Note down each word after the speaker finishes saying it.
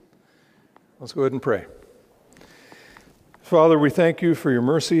Let's go ahead and pray. Father, we thank you for your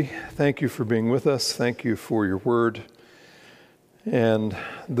mercy. Thank you for being with us. Thank you for your word, and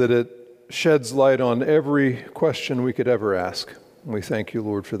that it sheds light on every question we could ever ask. We thank you,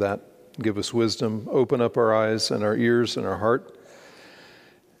 Lord, for that. Give us wisdom. Open up our eyes and our ears and our heart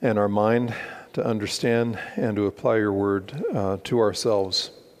and our mind to understand and to apply your word to ourselves.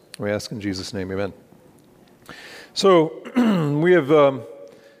 We ask in Jesus' name, amen. So we have...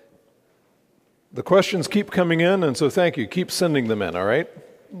 The questions keep coming in, and so thank you. Keep sending them in, all right?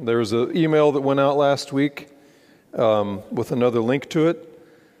 There was an email that went out last week with another link to it.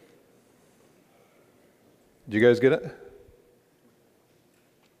 Did you guys get it?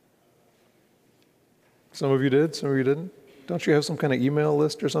 Some of you did, some of you didn't. Don't you have some kind of email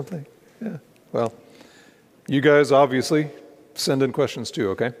list or something? Yeah, well, you guys obviously send in questions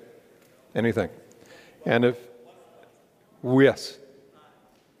too, okay? Anything. And if, yes.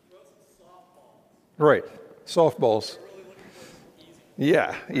 Right, softballs.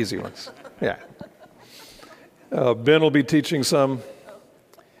 Yeah, easy ones. Yeah. Ben will be teaching some.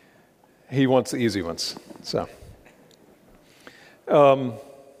 He wants the easy ones. So,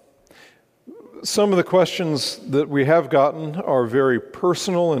 some of the questions that we have gotten are very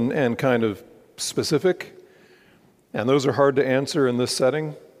personal and kind of specific, and those are hard to answer in this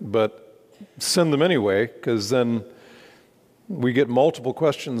setting, but send them anyway, because then we get multiple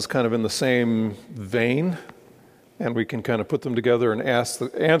questions kind of in the same vein, and we can kind of put them together and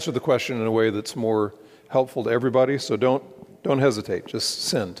answer the question in a way that's more helpful to everybody. So don't hesitate. Just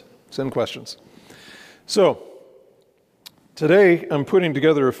send questions. So today I'm putting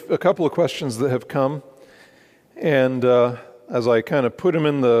together a couple of questions that have come, and as I kind of put them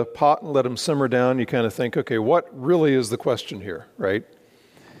in the pot and let them simmer down, you kind of think, okay, what really is the question here, right?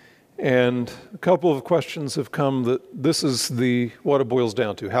 And a couple of questions have come that this is what it boils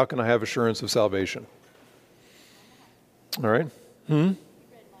down to. How can I have assurance of salvation? All right?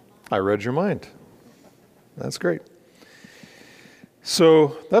 I read your mind. That's great.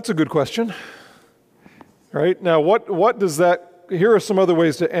 So that's a good question. All right? Now, what does that, here are some other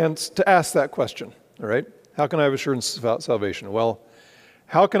ways to ask that question. All right? How can I have assurance about salvation? Well,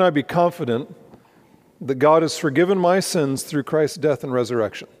 how can I be confident that God has forgiven my sins through Christ's death and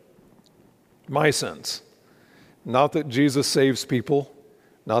resurrection? My sins. Not that Jesus saves people,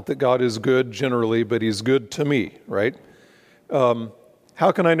 not that God is good generally, but he's good to me, right?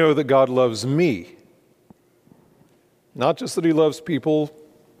 How can I know that God loves me? Not just that he loves people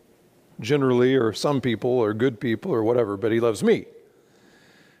generally, or some people, or good people, or whatever, but he loves me.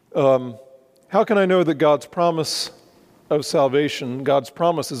 How can I know that God's promise of salvation, God's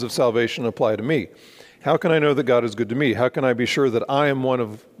promises of salvation apply to me? How can I know that God is good to me? How can I be sure that I am one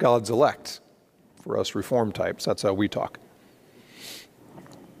of God's elect? For us Reformed types, that's how we talk.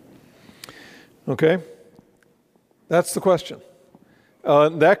 Okay? That's the question.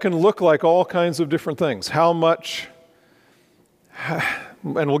 That can look like all kinds of different things. How much, and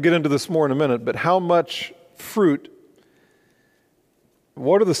we'll get into this more in a minute, but how much fruit,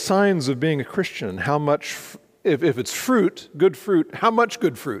 what are the signs of being a Christian? How much, if it's fruit, good fruit, how much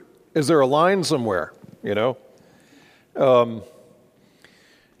good fruit? Is there a line somewhere, you know?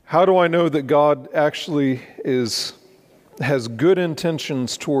 How do I know that God actually has good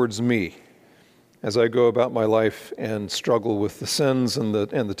intentions towards me as I go about my life and struggle with the sins and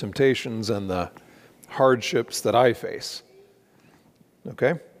the temptations and the hardships that I face?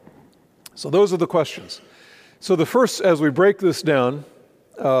 Okay? So those are the questions. So the first, as we break this down,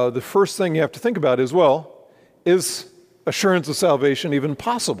 the first thing you have to think about is, well, is assurance of salvation even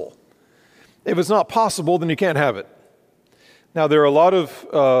possible? If it's not possible, then you can't have it. Now, there are a lot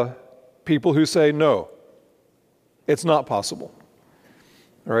of people who say, no, it's not possible.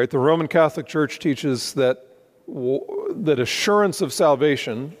 All right, the Roman Catholic Church teaches that assurance of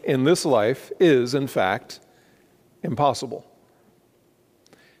salvation in this life is, in fact, impossible.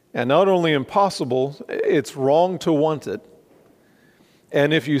 And not only impossible, it's wrong to want it.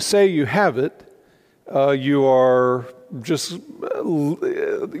 And if you say you have it, you are just,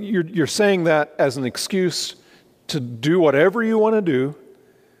 you're saying that as an excuse to do whatever you want to do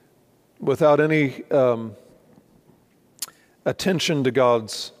without any attention to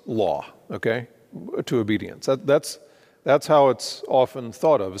God's law, okay, to obedience. That's how it's often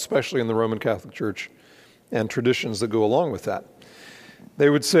thought of, especially in the Roman Catholic Church and traditions that go along with that. They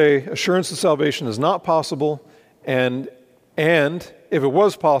would say assurance of salvation is not possible, and if it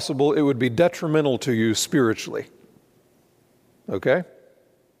was possible, it would be detrimental to you spiritually. Okay?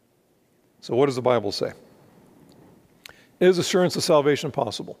 So what does the Bible say? Is assurance of salvation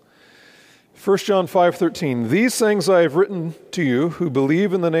possible? 1 John 5:13, these things I have written to you who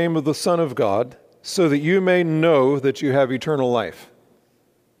believe in the name of the Son of God, so that you may know that you have eternal life.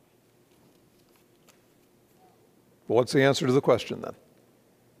 Well, what's the answer to the question then?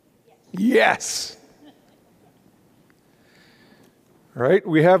 Yes. All right,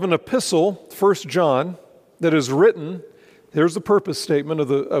 we have an epistle, 1 John, that is written. Here's the purpose statement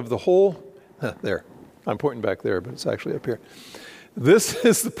of the whole. There, I'm pointing back there, but it's actually up here. This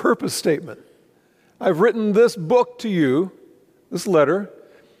is the purpose statement. I've written this book to you, this letter,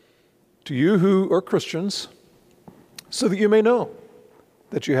 to you who are Christians, so that you may know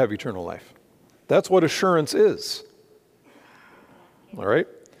that you have eternal life. That's what assurance is. All right?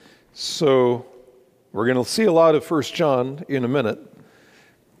 So we're going to see a lot of 1 John in a minute,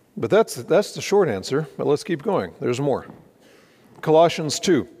 but that's the short answer. But let's keep going. There's more. Colossians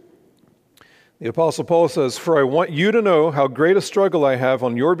 2. The Apostle Paul says, "For I want you to know how great a struggle I have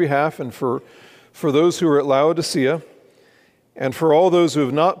on your behalf and for those who are at Laodicea, and for all those who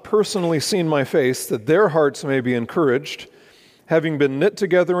have not personally seen my face, that their hearts may be encouraged, having been knit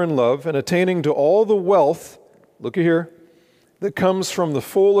together in love and attaining to all the wealth," look at here, "that comes from the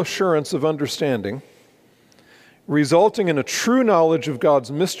full assurance of understanding, resulting in a true knowledge of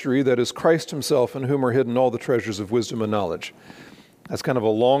God's mystery, that is Christ himself, in whom are hidden all the treasures of wisdom and knowledge." That's kind of a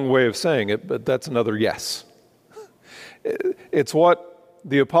long way of saying it, but that's another yes. It's what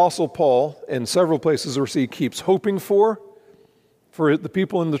the Apostle Paul, in several places where he keeps hoping for the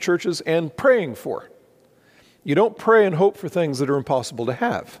people in the churches, and praying for. You don't pray and hope for things that are impossible to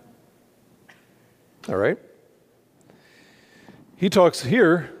have. All right? He talks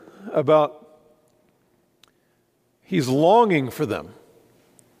here about he's longing for them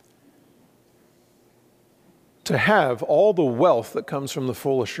to have all the wealth that comes from the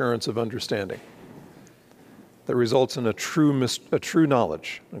full assurance of understanding that results in a true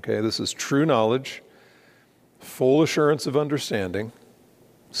knowledge. Okay, this is true knowledge, full assurance of understanding,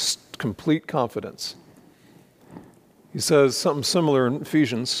 complete confidence. He says something similar in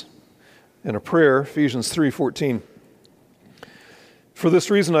Ephesians, in a prayer, Ephesians 3:14. "For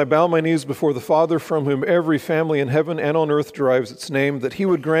this reason I bow my knees before the Father, from whom every family in heaven and on earth derives its name, that he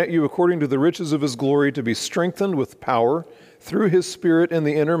would grant you, according to the riches of his glory, to be strengthened with power through his Spirit in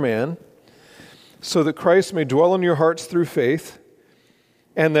the inner man, so that Christ may dwell in your hearts through faith,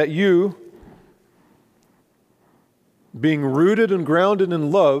 and that you, being rooted and grounded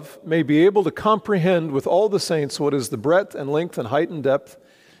in love, may be able to comprehend with all the saints what is the breadth and length and height and depth,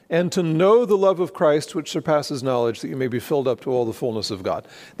 and to know the love of Christ which surpasses knowledge, that you may be filled up to all the fullness of God."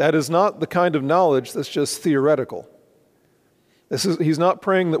 That is not the kind of knowledge that's just theoretical. He's not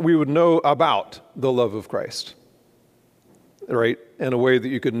praying that we would know about the love of Christ, right, in a way that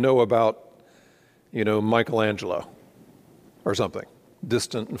you could know about, Michelangelo or something,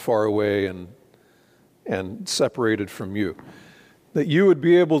 distant and far away and separated from you. That you would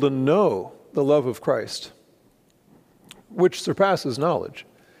be able to know the love of Christ, which surpasses knowledge,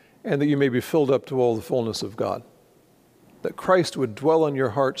 and that you may be filled up to all the fullness of God. That Christ would dwell in your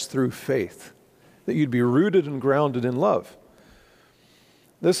hearts through faith. That you'd be rooted and grounded in love.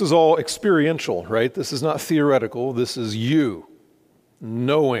 This is all experiential, right? This is not theoretical. This is you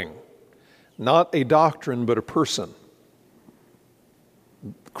knowing. Not a doctrine, but a person.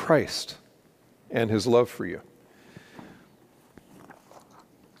 Christ and his love for you.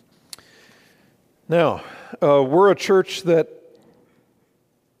 Now, we're a church that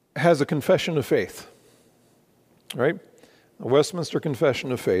has a confession of faith, right? A Westminster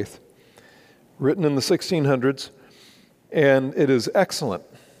Confession of Faith, written in the 1600s, and it is excellent.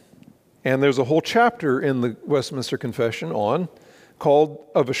 And there's a whole chapter in the Westminster Confession called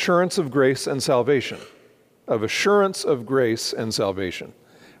Of Assurance of Grace and Salvation. Of Assurance of Grace and Salvation.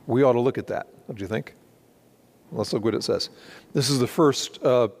 We ought to look at that, don't you think? Let's look what it says. This is the first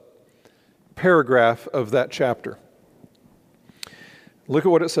paragraph of that chapter. Look at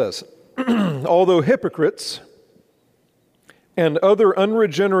what it says. "Although hypocrites and other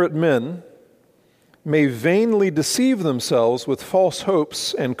unregenerate men may vainly deceive themselves with false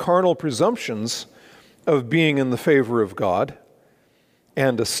hopes and carnal presumptions of being in the favor of God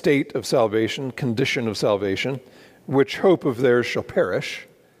and a state of salvation, condition of salvation, which hope of theirs shall perish."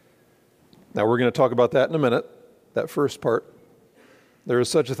 Now we're going to talk about that in a minute, that first part. There is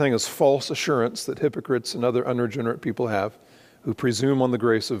such a thing as false assurance that hypocrites and other unregenerate people have, who presume on the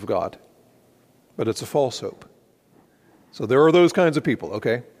grace of God. But it's a false hope. So there are those kinds of people,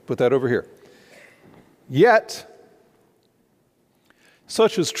 okay? Put that over here. "Yet,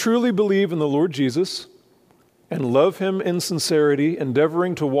 such as truly believe in the Lord Jesus and love him in sincerity,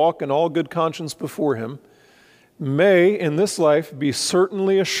 endeavoring to walk in all good conscience before him, may in this life be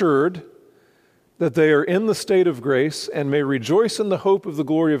certainly assured that they are in the state of grace and may rejoice in the hope of the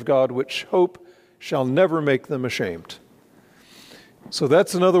glory of God, which hope shall never make them ashamed. So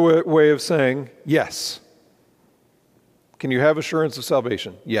that's another way of saying yes. Can you have assurance of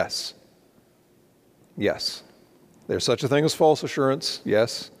salvation? Yes. Yes. There's such a thing as false assurance,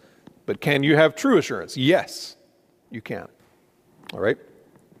 yes. But can you have true assurance? Yes, you can. All right?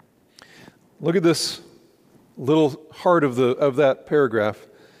 Look at this little heart of that paragraph.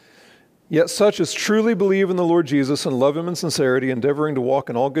 Yet such as truly believe in the Lord Jesus and love him in sincerity, endeavoring to walk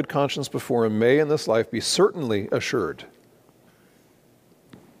in all good conscience before him, may in this life be certainly assured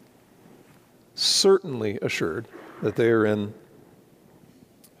that they are in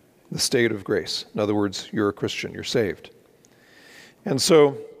the state of grace. In other words, you're a Christian, you're saved. And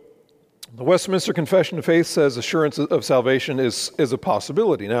so the Westminster Confession of Faith says assurance of salvation is a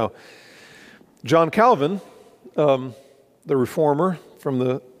possibility. Now, John Calvin, the reformer from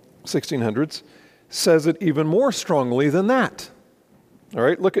the 1600s, says it even more strongly than that. All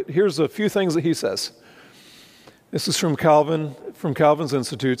right, here's a few things that he says. This is from Calvin's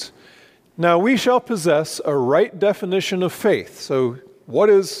Institutes. Now we shall possess a right definition of faith. So what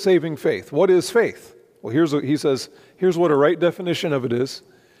is saving faith? What is faith? Well, he says, here's what a right definition of it is.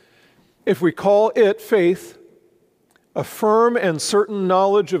 If we call it faith, a firm and certain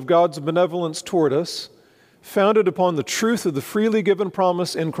knowledge of God's benevolence toward us, founded upon the truth of the freely given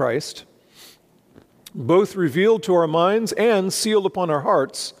promise in Christ, both revealed to our minds and sealed upon our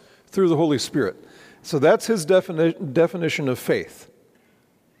hearts through the Holy Spirit. So that's his definition of faith.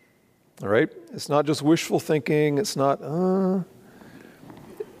 All right? It's not just wishful thinking. It's not,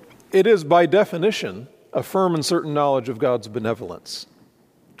 It is by definition a firm and certain knowledge of God's benevolence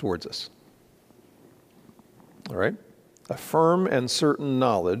towards us. All right? A firm and certain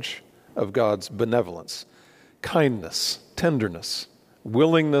knowledge of God's benevolence. Kindness, tenderness,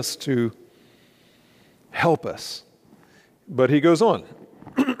 willingness to help us. But he goes on.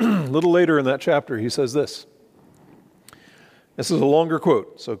 A little later in that chapter, he says this. This is a longer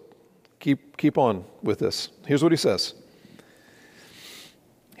quote, so keep on with this. Here's what he says.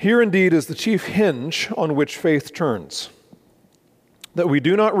 Here indeed is the chief hinge on which faith turns, that we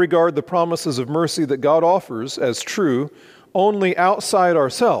do not regard the promises of mercy that God offers as true only outside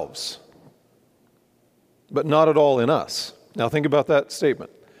ourselves, but not at all in us. Now think about that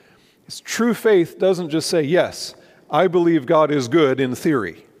statement. True faith doesn't just say, yes, I believe God is good in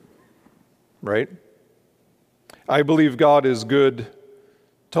theory, right? I believe God is good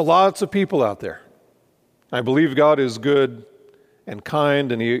to lots of people out there. I believe God is good and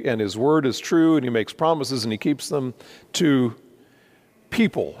kind, and his word is true, and he makes promises and he keeps them to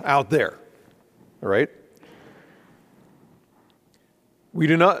people out there, all right? We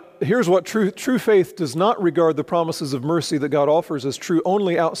do not, here's what true faith does not regard the promises of mercy that God offers as true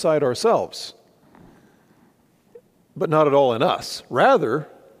only outside ourselves, but not at all in us. Rather,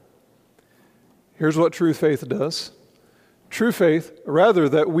 here's what true faith does. True faith, rather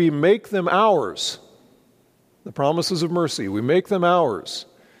that we make them ours, the promises of mercy, we make them ours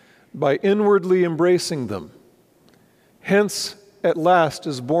by inwardly embracing them. Hence, at last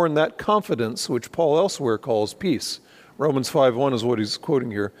is born that confidence which Paul elsewhere calls peace. Romans 5:1 is what he's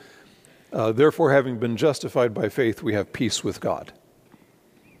quoting here. Therefore, having been justified by faith, we have peace with God.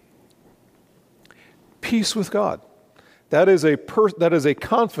 Peace with God. That is a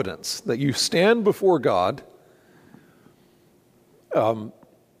confidence that you stand before God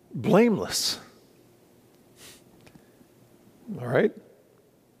blameless. All right?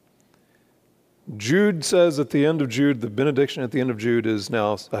 Jude says at the end of Jude, the benediction at the end of Jude is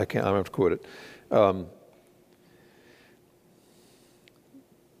now, I don't have to quote it.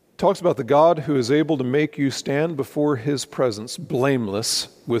 Talks about the God who is able to make you stand before his presence blameless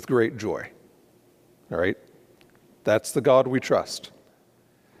with great joy. All right? That's the God we trust.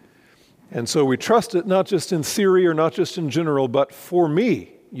 And so we trust it not just in theory or not just in general, but for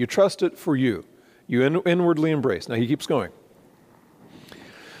me. You trust it for you. You inwardly embrace. Now he keeps going.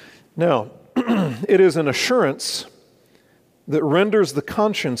 Now, it is an assurance that renders the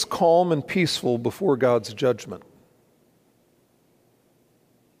conscience calm and peaceful before God's judgment.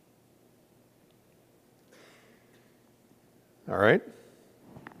 All right?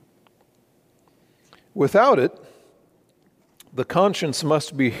 Without it, the conscience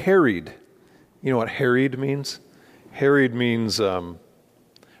must be harried. You know what harried means? Harried means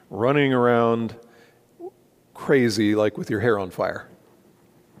running around crazy, like with your hair on fire.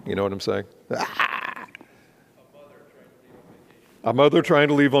 You know what I'm saying? Ah! A mother trying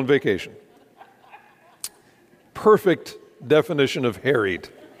to leave on vacation. Perfect definition of harried.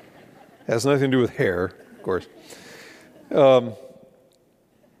 Has nothing to do with hair, of course. All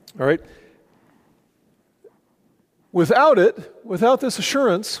right. Without it, without this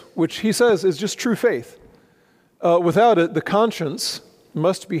assurance, which he says is just true faith, without it, the conscience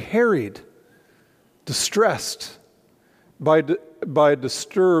must be harried, distressed by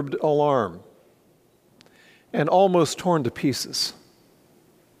disturbed alarm, and almost torn to pieces.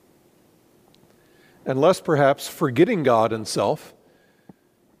 Unless perhaps forgetting God and self,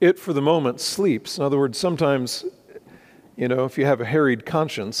 it for the moment sleeps. In other words, sometimes, if you have a harried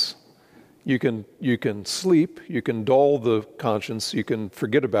conscience, you can sleep, you can dull the conscience, you can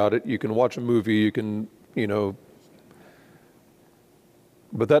forget about it, you can watch a movie, you can,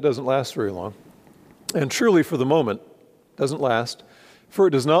 but that doesn't last very long. And truly for the moment, doesn't last, for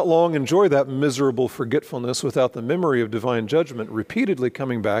it does not long enjoy that miserable forgetfulness without the memory of divine judgment repeatedly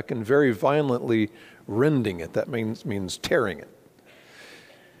coming back and very violently rending it. That means tearing it.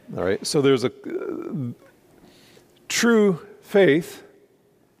 All right, so there's a true faith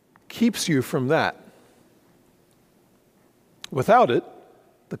keeps you from that. Without it,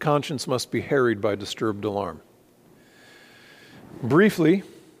 the conscience must be harried by disturbed alarm. Briefly,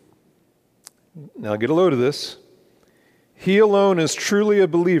 now get a load of this. He alone is truly a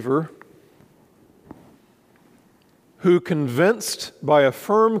believer who, convinced by a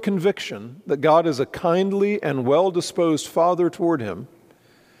firm conviction that God is a kindly and well-disposed Father toward him,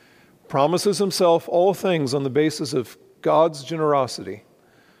 promises himself all things on the basis of God's generosity,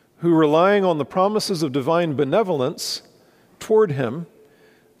 who, relying on the promises of divine benevolence toward him,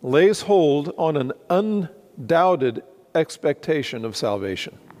 lays hold on an undoubted expectation of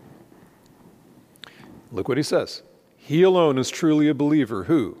salvation. Look what he says. He alone is truly a believer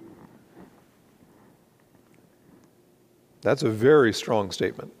who. That's a very strong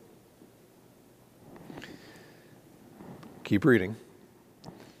statement. Keep reading.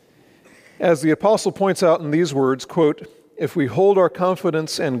 As the apostle points out in these words, quote, if we hold our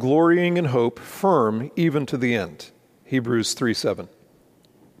confidence and glorying in hope firm even to the end. Hebrews 3:7.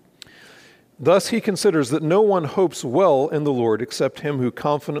 Thus he considers that no one hopes well in the Lord except him who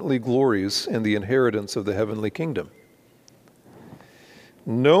confidently glories in the inheritance of the heavenly kingdom.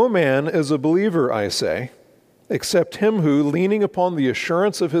 No man is a believer, I say, except him who, leaning upon the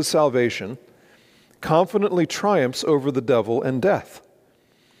assurance of his salvation, confidently triumphs over the devil and death.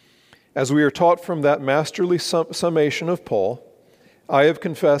 As we are taught from that masterly summation of Paul, I have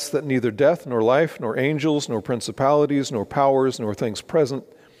confessed that neither death, nor life, nor angels, nor principalities, nor powers, nor things present,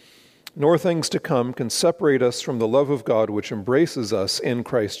 nor things to come can separate us from the love of God which embraces us in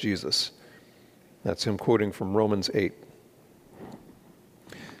Christ Jesus. That's him quoting from Romans 8.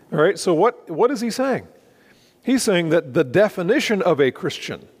 All right, so what is he saying? He's saying that the definition of a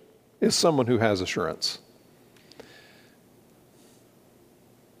Christian is someone who has assurance.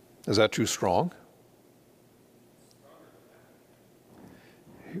 Is that too strong?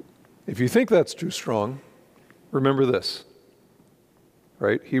 If you think that's too strong, remember this,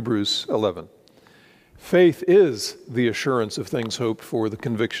 right? Hebrews 11. Faith is the assurance of things hoped for, the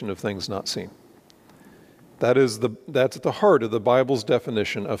conviction of things not seen. That's at the heart of the Bible's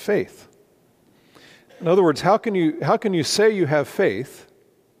definition of faith. In other words, how can you say you have faith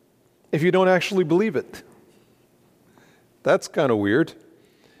if you don't actually believe it? That's kind of weird.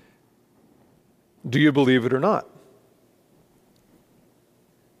 Do you believe it or not?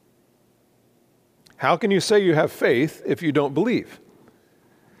 How can you say you have faith if you don't believe?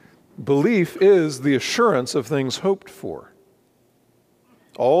 Belief is the assurance of things hoped for.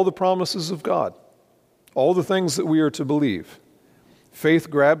 All the promises of God, all the things that we are to believe,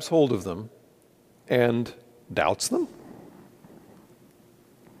 faith grabs hold of them and doubts them?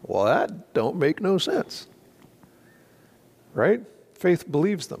 Well, that don't make no sense. Right? Faith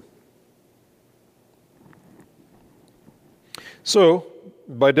believes them. So,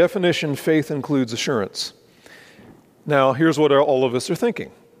 by definition, faith includes assurance. Now, here's what all of us are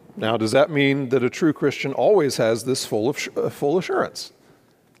thinking. Now, does that mean that a true Christian always has this full assurance?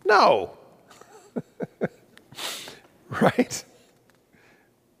 No. Right?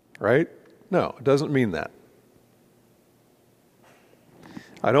 Right? No, it doesn't mean that.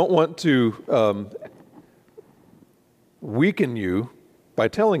 I don't want to weaken you by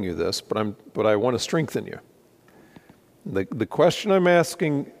telling you this, but I want to strengthen you. The question I'm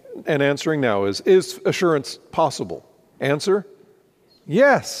asking and answering now is assurance possible? Answer,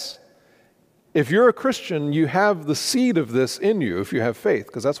 yes. If you're a Christian, you have the seed of this in you if you have faith,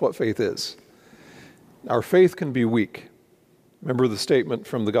 because that's what faith is. Our faith can be weak. Remember the statement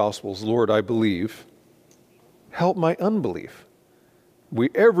from the Gospels, Lord, I believe. Help my unbelief.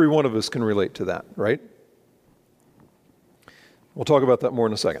 Every one of us can relate to that, right? We'll talk about that more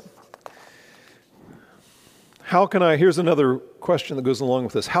in a second. here's another question that goes along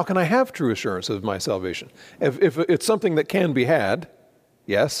with this. How can I have true assurance of my salvation? If it's something that can be had,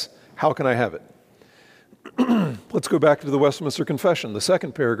 yes, how can I have it? Let's go back to the Westminster Confession. The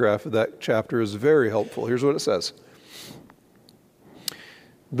second paragraph of that chapter is very helpful. Here's what it says.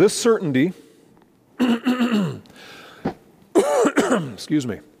 This certainty, excuse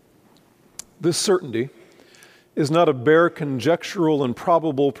me, this certainty is not a bare conjectural and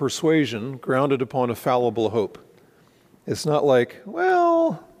probable persuasion grounded upon a fallible hope. It's not like,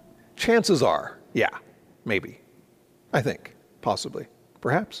 well, chances are, yeah, maybe, I think, possibly,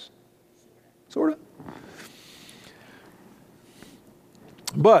 perhaps, sort of.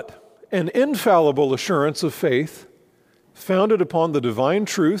 But an infallible assurance of faith founded upon the divine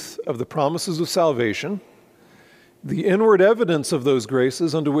truth of the promises of salvation, the inward evidence of those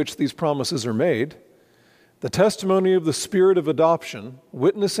graces unto which these promises are made, the testimony of the Spirit of adoption,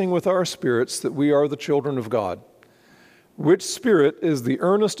 witnessing with our spirits that we are the children of God, which Spirit is the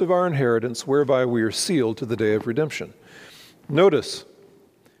earnest of our inheritance, whereby we are sealed to the day of redemption. Notice,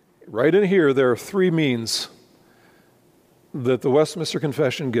 right in here, there are three means that the Westminster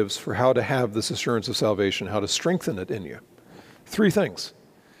Confession gives for how to have this assurance of salvation, how to strengthen it in you. Three things.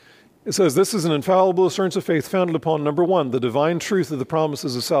 It says this is an infallible assurance of faith founded upon, number one, the divine truth of the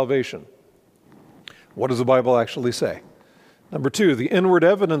promises of salvation. What does the Bible actually say? Number two, the inward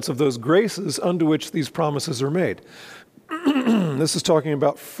evidence of those graces unto which these promises are made. This is talking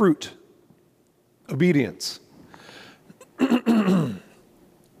about fruit, obedience. And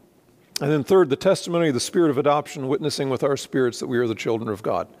then third, the testimony of the Spirit of adoption, witnessing with our spirits that we are the children of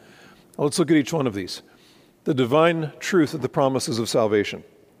God. Now let's look at each one of these. The divine truth of the promises of salvation.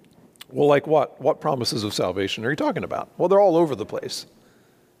 Well, like what? What promises of salvation are you talking about? Well, they're all over the place.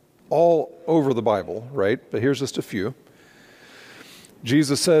 All over the Bible, right? But here's just a few.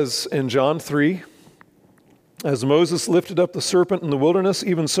 Jesus says in John 3, as Moses lifted up the serpent in the wilderness,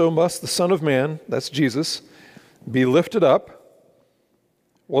 even so must the Son of Man, that's Jesus, be lifted up.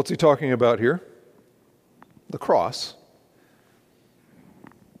 What's he talking about here? The cross.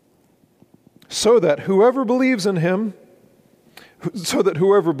 So that whoever believes in him,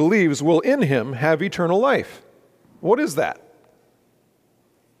 will in him have eternal life. What is that?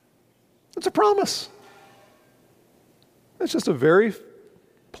 It's a promise. It's just a very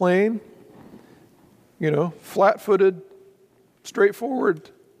plain, flat-footed, straightforward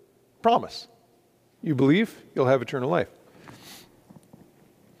promise. You believe, you'll have eternal life.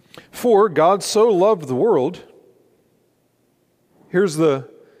 For God so loved the world, here's the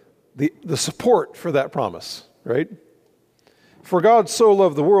support for that promise, right? For God so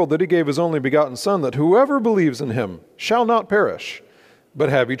loved the world that he gave his only begotten Son, that whoever believes in him shall not perish, but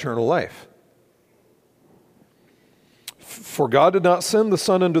have eternal life. For God did not send the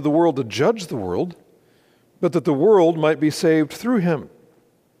Son into the world to judge the world, but that the world might be saved through him.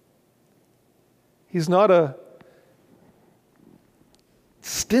 He's not a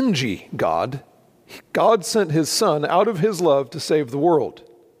stingy God. God sent his Son out of his love to save the world.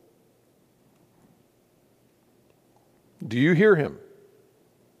 Do you hear him?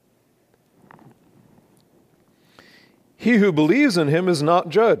 He who believes in him is not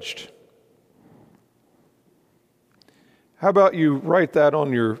judged. How about you write that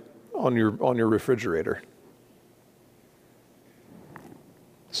on your refrigerator?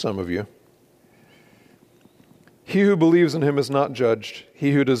 Some of you. He who believes in him is not judged.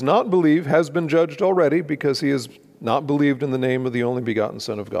 He who does not believe has been judged already because he has not believed in the name of the only begotten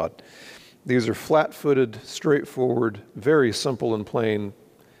Son of God. These are flat-footed, straightforward, very simple and plain,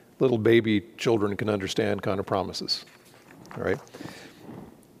 little baby children can understand kind of promises. All right?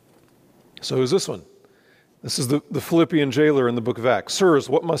 So who's this one? This is the Philippian jailer in the book of Acts. Sirs,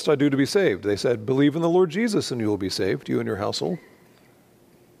 what must I do to be saved? They said, believe in the Lord Jesus and you will be saved, you and your household.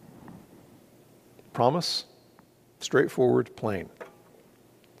 Promise, straightforward, plain.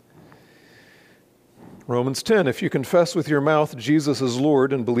 Romans 10, if you confess with your mouth Jesus is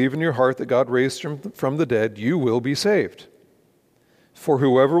Lord and believe in your heart that God raised him from the dead, you will be saved. For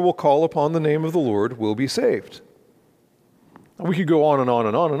whoever will call upon the name of the Lord will be saved. And we could go on and on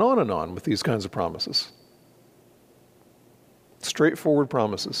and on and on and on with these kinds of promises. Straightforward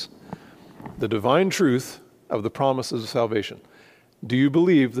promises. The divine truth of the promises of salvation. Do you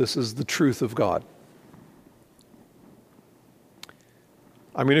believe this is the truth of God?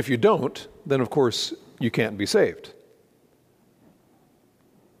 I mean, if you don't, then of course you can't be saved.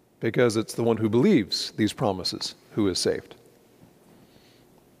 Because it's the one who believes these promises who is saved.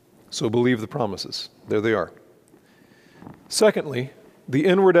 So believe the promises. There they are. Secondly, the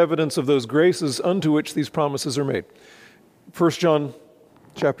inward evidence of those graces unto which these promises are made. 1 John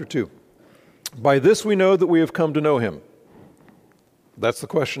chapter 2. By this we know that we have come to know him. That's the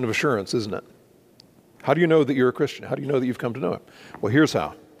question of assurance, isn't it? How do you know that you're a Christian? How do you know that you've come to know him? Well, here's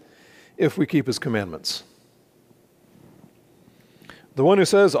how. If we keep his commandments. The one who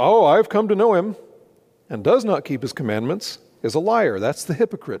says, "Oh, I've come to know him," and does not keep his commandments is a liar. That's the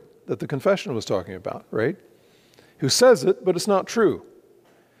hypocrite that the confession was talking about, right? Who says it, but it's not true.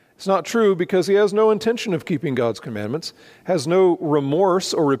 It's not true because he has no intention of keeping God's commandments, has no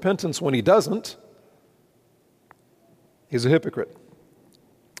remorse or repentance when he doesn't. He's a hypocrite.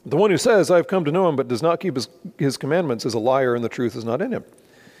 The one who says, "I've come to know him," but does not keep his commandments is a liar, and the truth is not in him.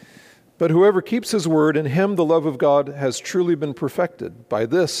 But whoever keeps his word, in him the love of God has truly been perfected. By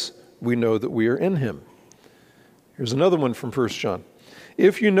this we know that we are in him. Here's another one from 1 John.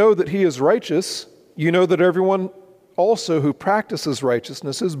 If you know that he is righteous, you know that everyone also who practices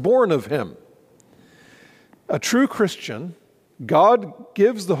righteousness is born of him. A true Christian, God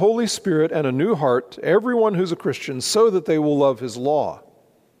gives the Holy Spirit and a new heart to everyone who's a Christian so that they will love his law.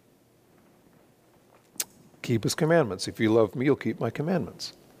 Keep his commandments. If you love me, you'll keep my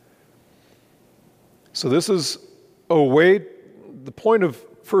commandments. So this is a way, the point of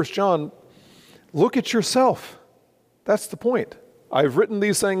 1 John, look at yourself. That's the point. I've written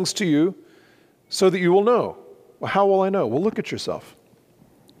these things to you so that you will know. Well, how will I know? Well, look at yourself.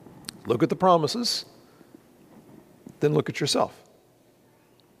 Look at the promises, then look at yourself.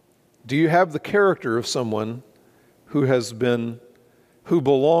 Do you have the character of someone who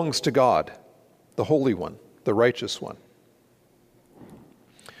belongs to God, the Holy One, the righteous one?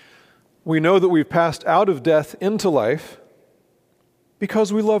 We know that we've passed out of death into life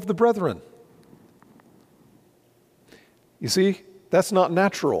because we love the brethren. You see, that's not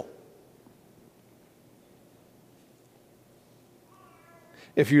natural.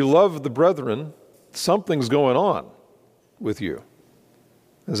 If you love the brethren, something's going on with you.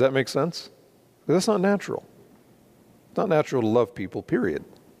 Does that make sense? That's not natural. It's not natural to love people, period.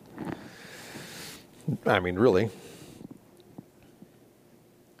 I mean, really.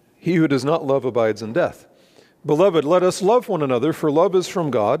 He who does not love abides in death. Beloved, let us love one another, for love is from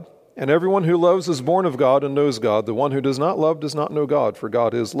God, and everyone who loves is born of God and knows God. The one who does not love does not know God, for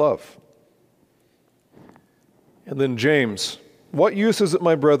God is love. And then James, what use is it,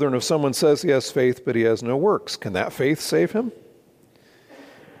 my brethren, if someone says he has faith, but he has no works? Can that faith save him?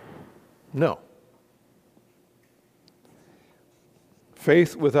 No.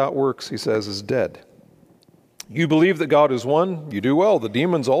 Faith without works, he says, is dead. You believe that God is one, you do well. The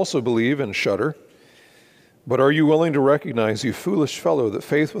demons also believe and shudder. But are you willing to recognize, you foolish fellow, that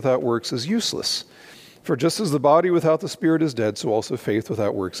faith without works is useless? For just as the body without the spirit is dead, so also faith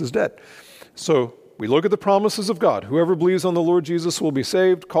without works is dead. So we look at the promises of God. Whoever believes on the Lord Jesus will be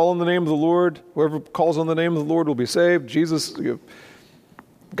saved. Call on the name of the Lord. Whoever calls on the name of the Lord will be saved.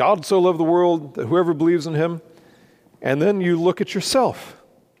 God so loved the world that whoever believes in him. And then you look at yourself.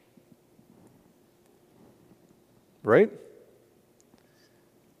 Right?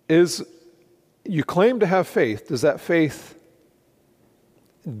 You claim to have faith. Does that faith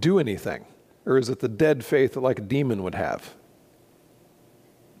do anything? Or is it the dead faith that like a demon would have?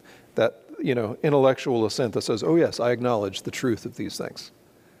 That, intellectual assent that says, oh yes, I acknowledge the truth of these things.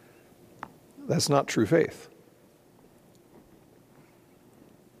 That's not true faith.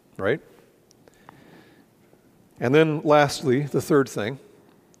 Right? And then lastly, the third thing,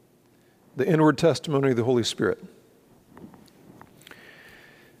 the inward testimony of the Holy Spirit.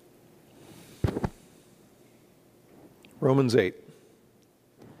 Romans 8.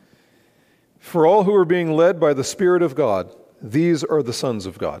 For all who are being led by the Spirit of God, these are the sons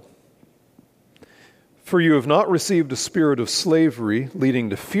of God. For you have not received a spirit of slavery leading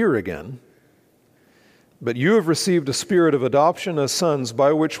to fear again, but you have received a spirit of adoption as sons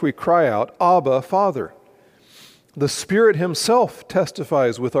by which we cry out, Abba, Father. The Spirit himself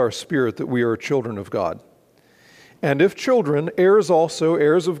testifies with our spirit that we are children of God. And if children, heirs also,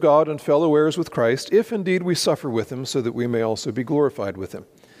 heirs of God and fellow heirs with Christ, if indeed we suffer with him, so that we may also be glorified with him.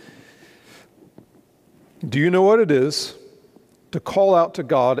 Do you know what it is to call out to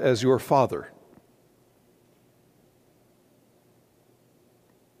God as your Father?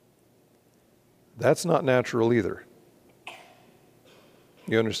 That's not natural either.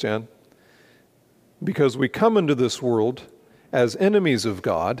 You understand? Because we come into this world as enemies of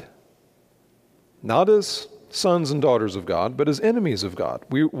God, not as sons and daughters of God, but as enemies of God.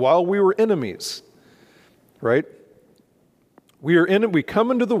 While we were enemies, right? We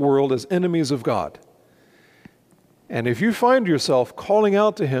come into the world as enemies of God. And if you find yourself calling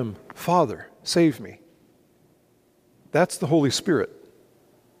out to him, Father, save me, that's the Holy Spirit.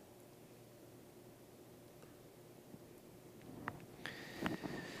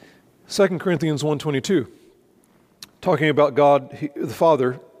 2 Corinthians 1:22, talking about God, the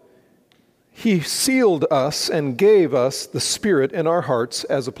Father, He sealed us and gave us the Spirit in our hearts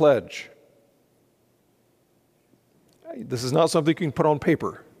as a pledge. This is not something you can put on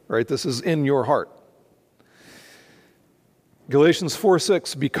paper, right? This is in your heart. Galatians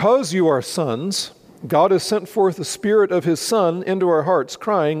 4:6, because you are sons, God has sent forth the Spirit of His Son into our hearts,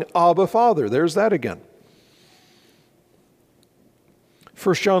 crying, Abba, Father. There's that again.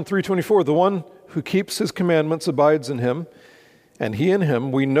 1 John 3:24, the one who keeps His commandments abides in Him, and He in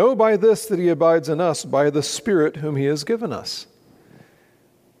Him. We know by this that He abides in us, by the Spirit whom He has given us.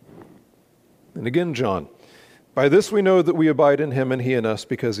 And again, John, by this we know that we abide in Him and He in us,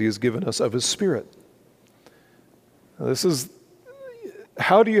 because He has given us of His Spirit. Now, this is,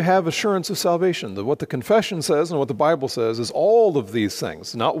 how do you have assurance of salvation? What the confession says and what the Bible says is all of these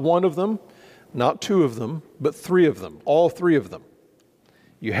things, not one of them, not two of them, but three of them, all three of them.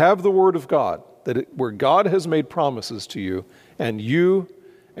 You have the Word of God, where God has made promises to you, and you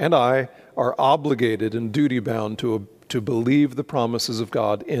and I are obligated and duty-bound to believe the promises of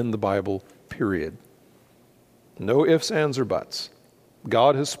God in the Bible, period. No ifs, ands, or buts.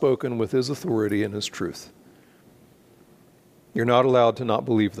 God has spoken with His authority and His truth. You're not allowed to not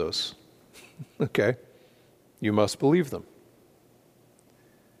believe those. Okay? You must believe them.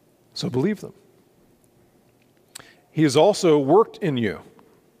 So believe them. He has also worked in you.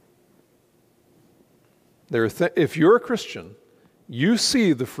 If you're a Christian, you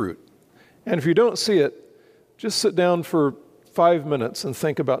see the fruit. And if you don't see it, just sit down for 5 minutes and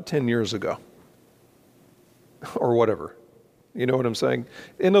think about 10 years ago. Or whatever. You know what I'm saying?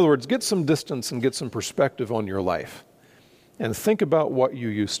 In other words, get some distance and get some perspective on your life. And think about what you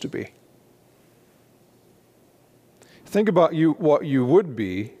used to be. Think about what you would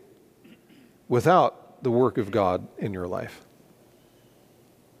be without the work of God in your life.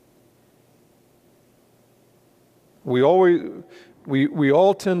 We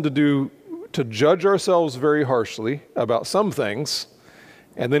all tend to judge ourselves very harshly about some things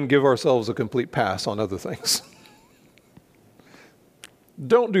and then give ourselves a complete pass on other things.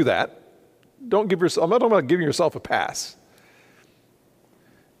 Don't do that. I'm not talking about giving yourself a pass.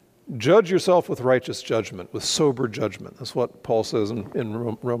 Judge yourself with righteous judgment, with sober judgment. That's what Paul says in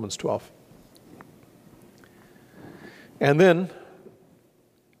Romans 12. And then,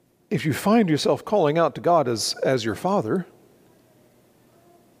 if you find yourself calling out to God as your Father,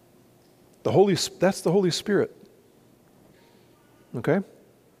 that's the Holy Spirit. Okay?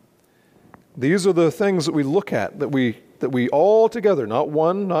 These are the things that we look at, that we all together, not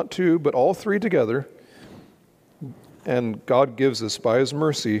one, not two, but all three together, and God gives us, by His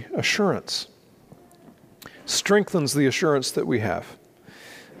mercy, assurance. Strengthens the assurance that we have.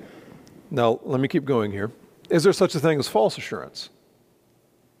 Now, let me keep going here. Is there such a thing as false assurance?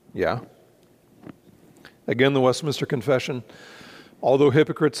 Yeah. Again, the Westminster Confession, although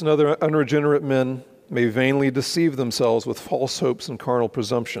hypocrites and other unregenerate men may vainly deceive themselves with false hopes and carnal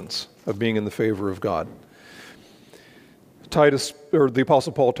presumptions of being in the favor of God. The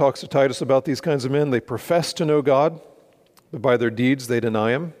Apostle Paul talks to Titus about these kinds of men. They profess to know God, but by their deeds they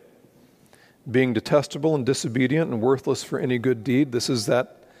deny Him, being detestable and disobedient and worthless for any good deed. This is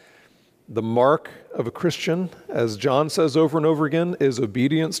the mark of a Christian, as John says over and over again, is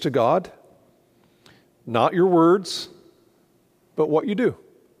obedience to God. Not your words, but what you do.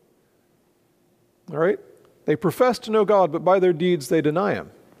 All right? They profess to know God, but by their deeds they deny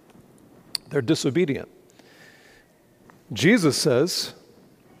Him. They're disobedient. Jesus says,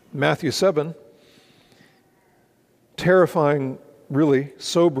 Matthew 7, terrifying, really,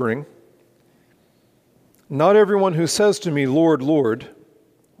 sobering, not everyone who says to me, Lord, Lord,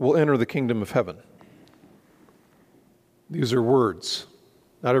 will enter the kingdom of heaven. These are words.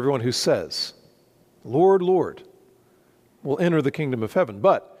 Not everyone who says, Lord, Lord, will enter the kingdom of heaven,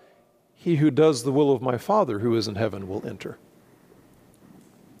 but he who does the will of my Father who is in heaven will enter.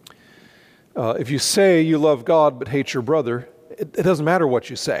 If you say you love God but hate your brother, it doesn't matter what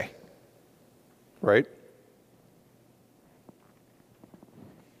you say, right?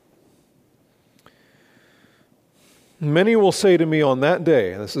 Many will say to me on that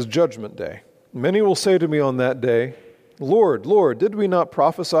day, and this is judgment day, many will say to me on that day, Lord, Lord, did we not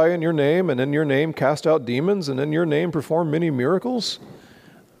prophesy in your name, and in your name cast out demons, and in your name perform many miracles?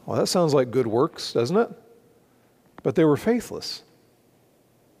 Well, that sounds like good works, doesn't it? But they were faithless.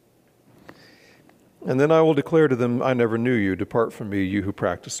 And then I will declare to them, I never knew you. Depart from me, you who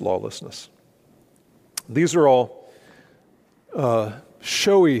practice lawlessness. These are all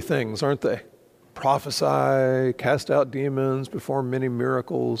showy things, aren't they? Prophesy, cast out demons, perform many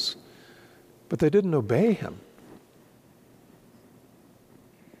miracles. But they didn't obey him.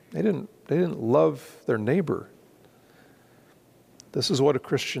 They didn't love their neighbor. This is what a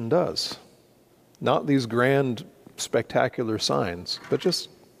Christian does. Not these grand, spectacular signs, but just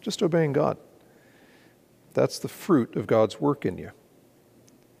obeying God. That's the fruit of God's work in you.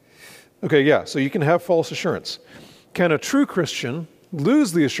 Okay, yeah, so you can have false assurance. Can a true Christian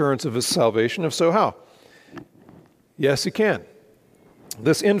lose the assurance of his salvation? If so, how? Yes, he can.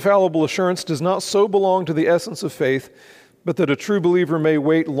 This infallible assurance does not so belong to the essence of faith, but that a true believer may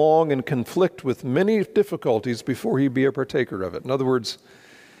wait long and conflict with many difficulties before he be a partaker of it. In other words,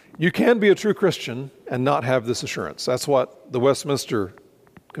 you can be a true Christian and not have this assurance. That's what the Westminster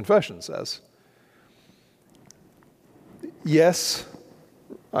Confession says. Yes,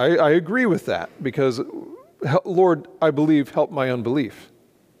 I agree with that, because, Lord, I believe, help my unbelief.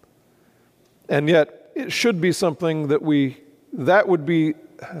 And yet, it should be something that would be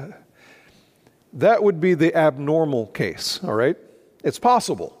the abnormal case, all right? It's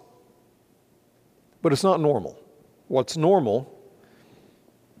possible, but it's not normal. What's normal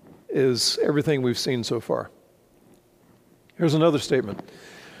is everything we've seen so far. Here's another statement.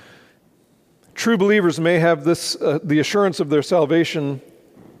 True believers may have this, the assurance of their salvation,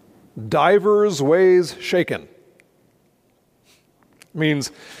 divers ways shaken.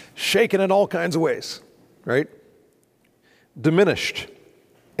 Means shaken in all kinds of ways, right? Diminished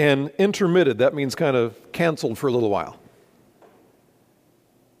and intermitted. That means kind of canceled for a little while.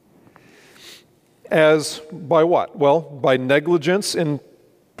 As by what? Well, by negligence in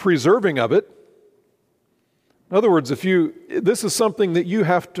preserving of it. In other words, this is something that you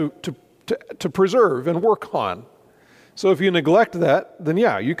have to preserve and work on. So if you neglect that, then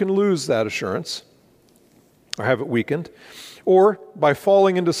yeah, you can lose that assurance or have it weakened. Or by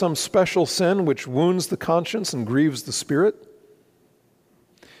falling into some special sin which wounds the conscience and grieves the spirit.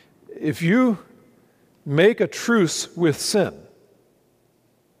 If you make a truce with sin,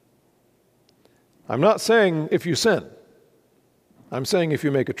 I'm not saying if you sin. I'm saying if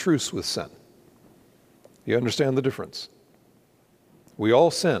you make a truce with sin. You understand the difference? We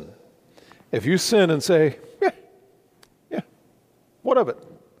all sin. If you sin and say, yeah, what of it?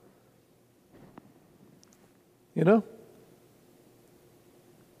 You know?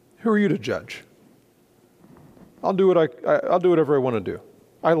 Who are you to judge? I'll do whatever I want to do.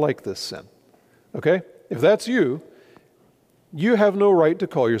 I like this sin. Okay? If that's you, you have no right to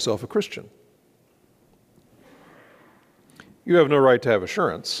call yourself a Christian. You have no right to have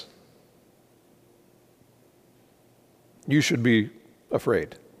assurance. You should be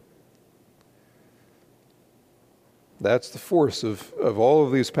afraid. That's the force of all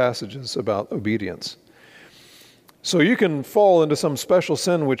of these passages about obedience. So you can fall into some special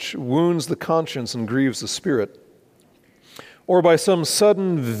sin which wounds the conscience and grieves the spirit, or by some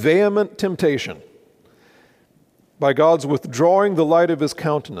sudden vehement temptation, by God's withdrawing the light of his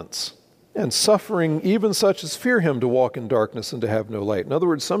countenance, and suffering even such as fear him to walk in darkness and to have no light. In other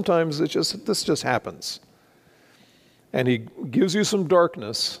words, sometimes this just happens. And he gives you some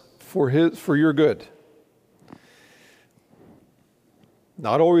darkness for your good.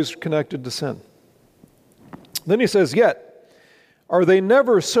 Not always connected to sin. Then he says, yet, are they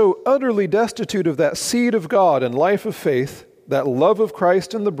never so utterly destitute of that seed of God and life of faith, that love of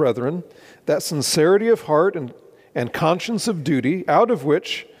Christ and the brethren, that sincerity of heart and conscience of duty, out of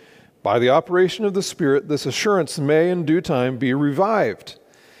which, by the operation of the Spirit, this assurance may in due time be revived,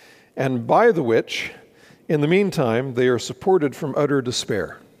 and by the which, in the meantime, they are supported from utter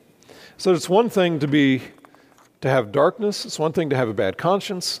despair. So it's one thing to have darkness. It's one thing to have a bad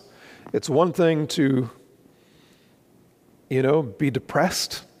conscience. It's one thing to, be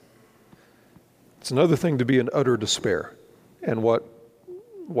depressed. It's another thing to be in utter despair. And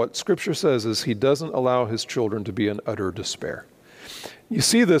what Scripture says is he doesn't allow his children to be in utter despair. You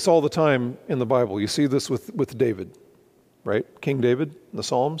see this all the time in the Bible. You see this with David, right? King David in the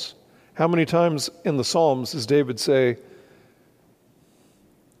Psalms. How many times in the Psalms does David say,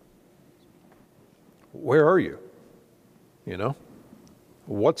 where are you?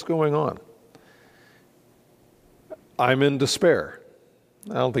 What's going on? I'm in despair.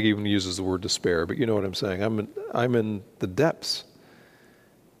 I don't think he even uses the word despair, but you know what I'm saying. I'm in the depths.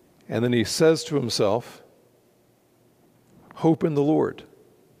 And then he says to himself, hope in the Lord,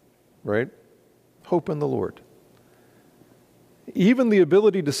 right? Hope in the Lord. Even the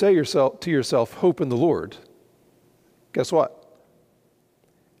ability to say to yourself, hope in the Lord, guess what?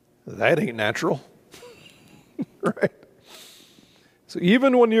 That ain't natural, right? So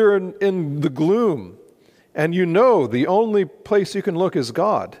even when you're in the gloom and the only place you can look is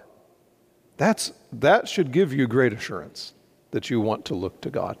God, that should give you great assurance that you want to look to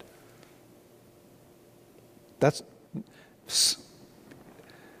God.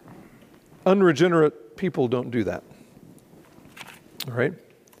 Unregenerate people don't do that. All right?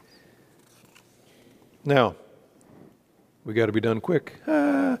 Now, we got to be done quick.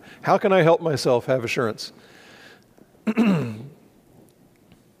 How can I help myself have assurance?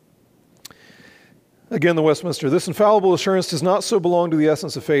 Again, the Westminster. This infallible assurance does not so belong to the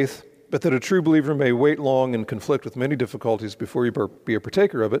essence of faith, but that a true believer may wait long and conflict with many difficulties before he be a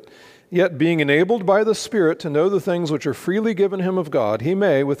partaker of it. Yet, being enabled by the Spirit to know the things which are freely given him of God, he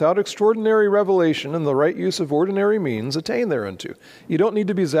may, without extraordinary revelation and the right use of ordinary means, attain thereunto. You don't need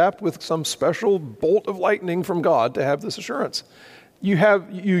to be zapped with some special bolt of lightning from God to have this assurance. You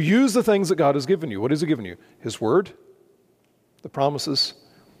use the things that God has given you. What has he given you? His word, the promises.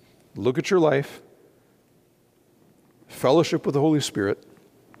 Look at your life. Fellowship with the Holy Spirit.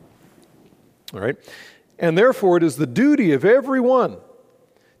 All right? And therefore it is the duty of everyone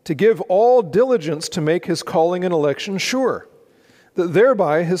to give all diligence to make his calling and election sure, that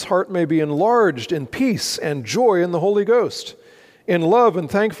thereby his heart may be enlarged in peace and joy in the Holy Ghost, in love and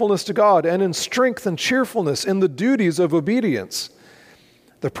thankfulness to God, and in strength and cheerfulness in the duties of obedience,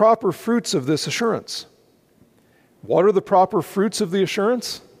 the proper fruits of this assurance. What are the proper fruits of the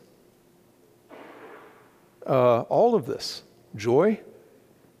assurance? All of this. Joy,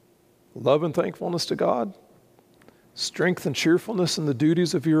 love and thankfulness to God, strength and cheerfulness in the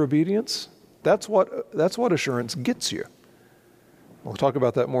duties of your obedience. That's what assurance gets you. We'll talk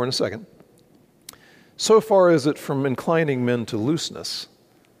about that more in a second. So far is it from inclining men to looseness.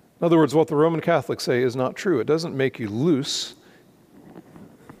 In other words, what the Roman Catholics say is not true. It doesn't make you loose,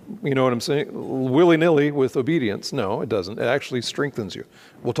 you know what I'm saying, willy-nilly with obedience. No, it doesn't. It actually strengthens you.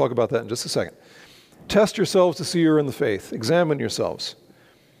 We'll talk about that in just a second. Test yourselves to see you're in the faith. Examine yourselves.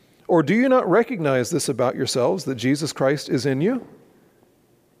 Or do you not recognize this about yourselves, that Jesus Christ is in you?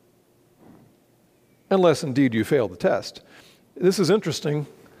 Unless indeed you fail the test. This is interesting.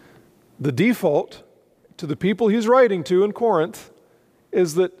 The default to the people he's writing to in Corinth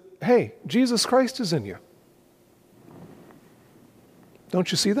is that, hey, Jesus Christ is in you. Don't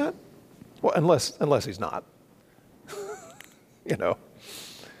you see that? Well, unless he's not. You know.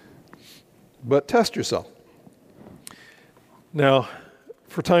 But test yourself. Now,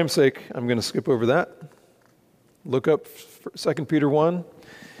 for time's sake, I'm going to skip over that. Look up 2 Peter 1.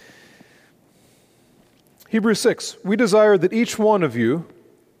 Hebrews 6. We desire that each one of you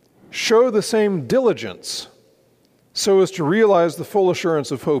show the same diligence so as to realize the full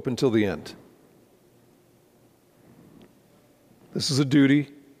assurance of hope until the end. This is a duty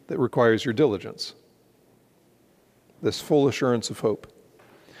that requires your diligence. This full assurance of hope.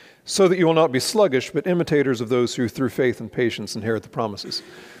 So that you will not be sluggish, but imitators of those who through faith and patience inherit the promises.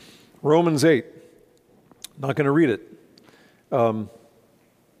 Romans 8. Not going to read it.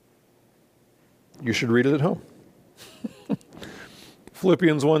 You should read it at home.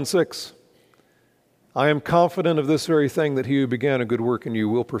 Philippians 1:6. I am confident of this very thing, that he who began a good work in you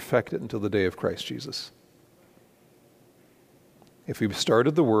will perfect it until the day of Christ Jesus. If he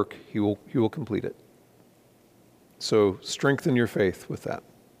started the work, he will complete it. So strengthen your faith with that.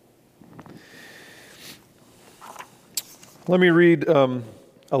 Let me read a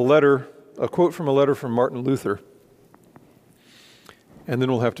quote from a letter from Martin Luther, and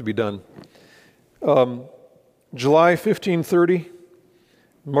then we'll have to be done. July 1530,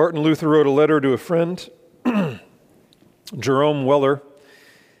 Martin Luther wrote a letter to a friend, Jerome Weller,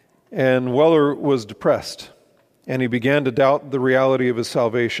 and Weller was depressed, and he began to doubt the reality of his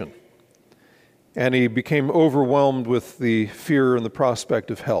salvation, and he became overwhelmed with the fear and the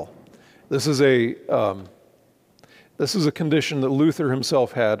prospect of hell. This is a condition that Luther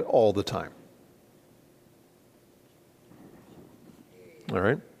himself had all the time. All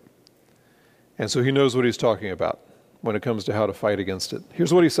right? And so he knows what he's talking about when it comes to how to fight against it.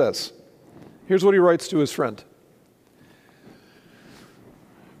 Here's what he says. Here's what he writes to his friend.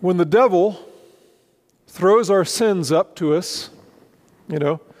 When the devil throws our sins up to us,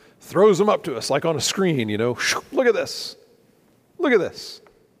 throws them up to us like on a screen, look at this. Look at this.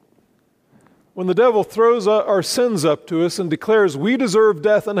 When the devil throws our sins up to us and declares we deserve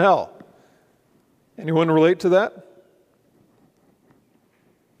death and hell. Anyone relate to that?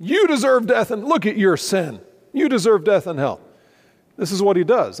 You deserve death, and look at your sin. You deserve death and hell. This is what he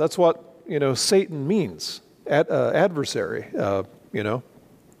does. That's what, Satan means. Adversary, the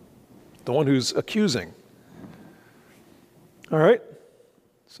one who's accusing. All right?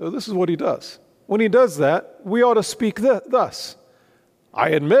 So this is what he does. When he does that, we ought to speak thus. I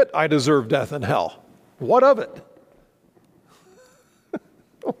admit I deserve death and hell. What of it?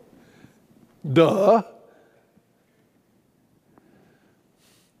 Duh.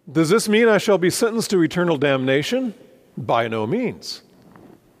 Does this mean I shall be sentenced to eternal damnation? By no means.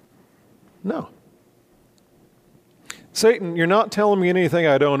 No. Satan, you're not telling me anything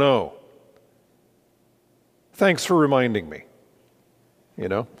I don't know. Thanks for reminding me. You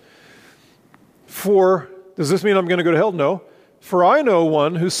know? Does this mean I'm going to go to hell? No. For I know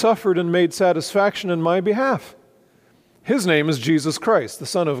one who suffered and made satisfaction in my behalf. His name is Jesus Christ, the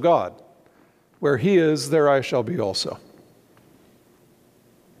Son of God. Where he is, there I shall be also.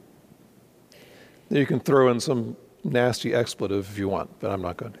 You can throw in some nasty expletive if you want, but I'm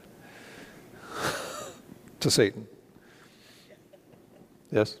not going to. To Satan.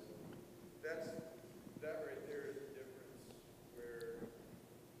 Yes? That right there is the difference where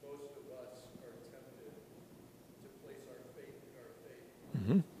most of us are tempted to place our faith in our faith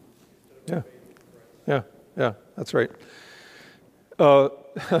instead of our faith in Christ. Yeah, that's right.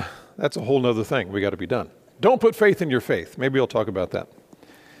 That's a whole nother thing we got to be done. Don't put faith in your faith. Maybe I'll talk about that.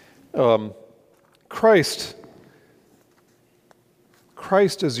 Christ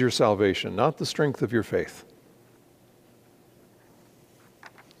is your salvation, not the strength of your faith.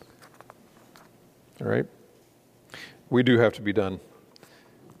 All right? We do have to be done.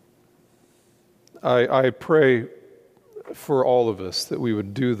 I pray for all of us that we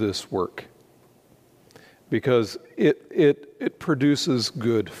would do this work because it produces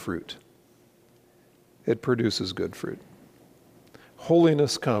good fruit. It produces good fruit.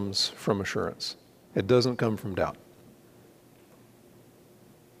 Holiness comes from assurance. It doesn't come from doubt.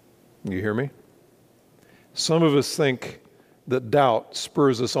 You hear me? Some of us think that doubt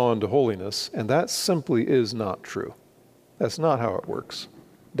spurs us on to holiness, and that simply is not true. That's not how it works.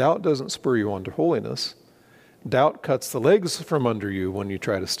 Doubt doesn't spur you on to holiness. Doubt cuts the legs from under you when you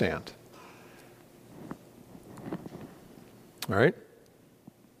try to stand. All right?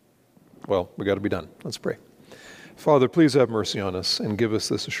 Well, we got to be done. Let's pray. Father, please have mercy on us and give us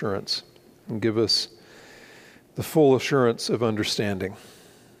this assurance, and give us the full assurance of understanding,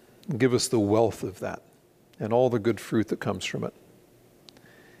 and give us the wealth of that and all the good fruit that comes from it.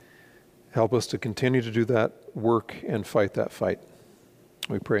 Help us to continue to do that work and fight that fight.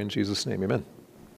 We pray in Jesus' name, amen.